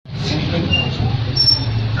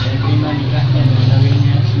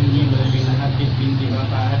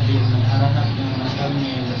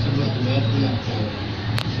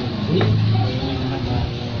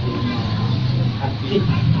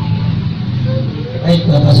Baik,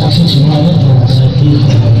 Bapak saksi semuanya terima kasih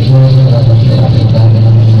Bismillahirrahmanirrahim.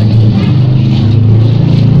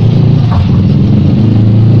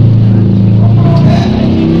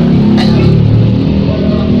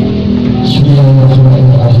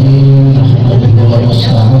 Alhamdulillah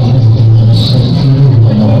wassalatu wassalamu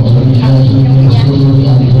ala rasulillah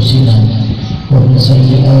wa min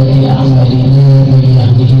sayyiati a'malina man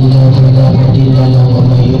yahdihillahu fala mudilla lahu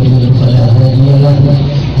wa man yudlil fala hadiya lahu.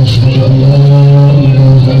 Asyhadu an la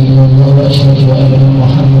ilaha illallah wa asyhadu anna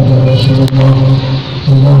Muhammadar Rasulullah.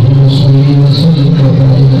 Allahumma shalli wa sallim wa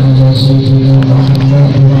barik ala sayyidina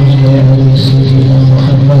Muhammad wa ala ali sayyidina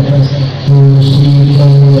Muhammad. Usika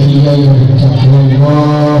wa iyaya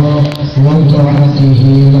bittaqwallah wa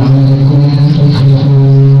ta'atihi la'allakum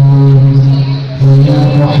tuflihun. Wa ya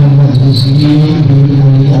Muhammad rizqi bin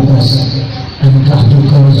Ali Abbas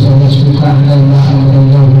ankahtuka wa zawwajtuka ala ma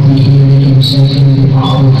amrallahu bihi min imsakin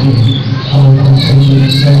bima'rufin aw tasrihin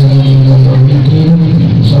ihsanin ila yaumiddin.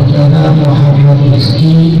 Saudara Muhammad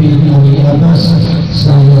Rizki bin Ali Abbas,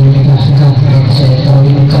 saya nikahkan dan saya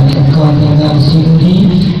kawinkan engkau dengan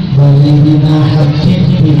Cindy Balina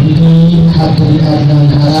Habib binti Hadri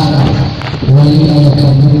Langgeng. Wali ayah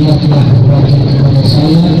kandungnya telah berbagi kepada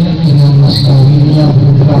saya dengan mas kawinnya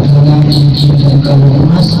berupa gelang, cincin dan kalung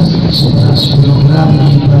emas seberat 10 gram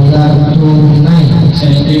dibayar tunai.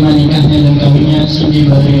 Saya terima nikahnya dan kawinnya Cindy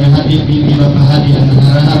Balina Habib binti Bapak Hadi Langgeng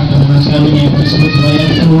dan mas kawinnya tersebut dibayar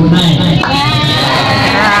tunai.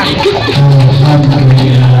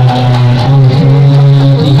 Alhamdulillah.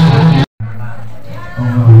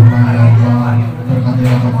 Berkati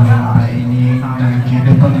apa ini dan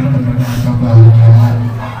kehidupan yang penuh dengan kebahagiaan,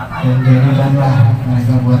 dan jadikanlah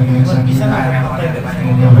mereka keluarga yang sakinah.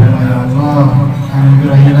 Semoga ya Allah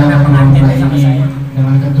anugerahilah keluarga ini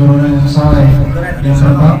dengan keturunan yang saleh, yang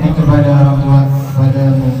berbakti kepada orang tua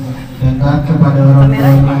kepadamu dan taat kepada orang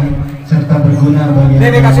tuanya, serta berguna bagi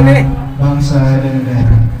bangsa dan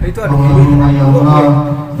negara. Allahumma ya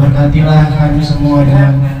Allah, berkatilah kami semua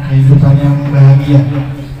dengan kehidupan yang bahagia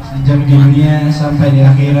sejak di dunia sampai di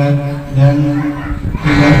akhirat, dan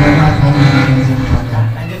tinggalkanlah kami dengan zikir.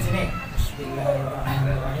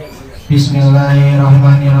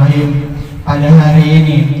 Bismillahirrahmanirrahim. Pada hari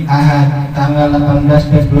ini Ahad tanggal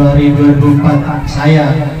 18 Februari 2004,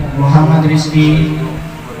 saya Muhammad Rizki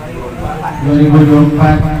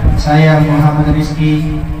 2024, saya Muhammad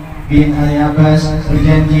Rizki bin Ali Abbas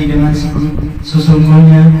berjanji dengan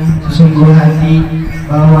sesungguh hati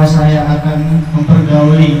bahwa saya akan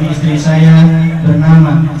mempergauli istri saya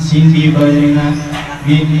bernama Cindy Balina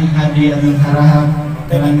bin Hadi Langgeng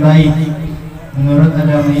dengan baik menurut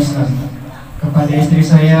agama Islam. Kepada istri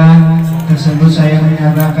saya tersebut saya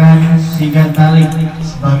menyatakan sigat tali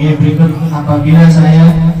sebagai berikut: apabila saya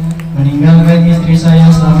meninggalkan istri saya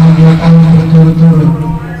selama 2 tahun berturut-turut,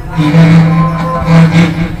 tidak wajib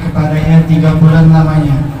kepadanya 3 bulan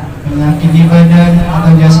lamanya menyakiti badan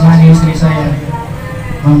atau jasmani istri saya,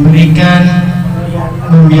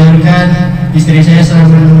 membiarkan istri saya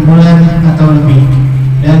selama 6 bulan atau lebih,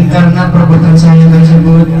 dan karena perbuatan saya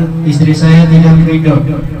tersebut istri saya tidak ridho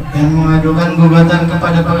dan mengadukan gugatan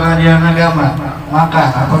kepada pengadilan agama.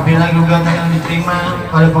 Maka apabila gugatan yang diterima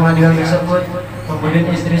oleh pengadilan tersebut,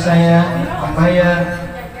 kemudian istri saya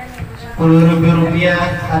membayar Rp10.000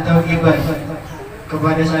 atau hibah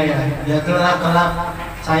kepada saya, jatuhlah kelak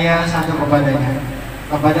saya satu kepadanya.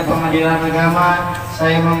 Kepada pengadilan agama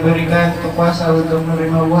saya memberikan kuasa untuk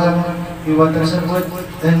menerima uang hibah tersebut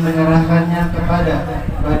dan menyerahkannya kepada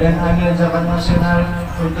Badan Amil Zakat Nasional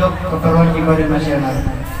untuk keperluan ibadah nasional.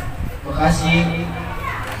 Bekasi,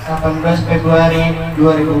 18 Februari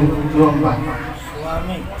 2024.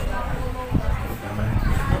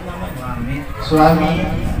 Suami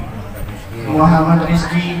Muhammad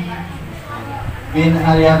Rizki bin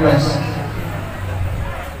Ali Abbas.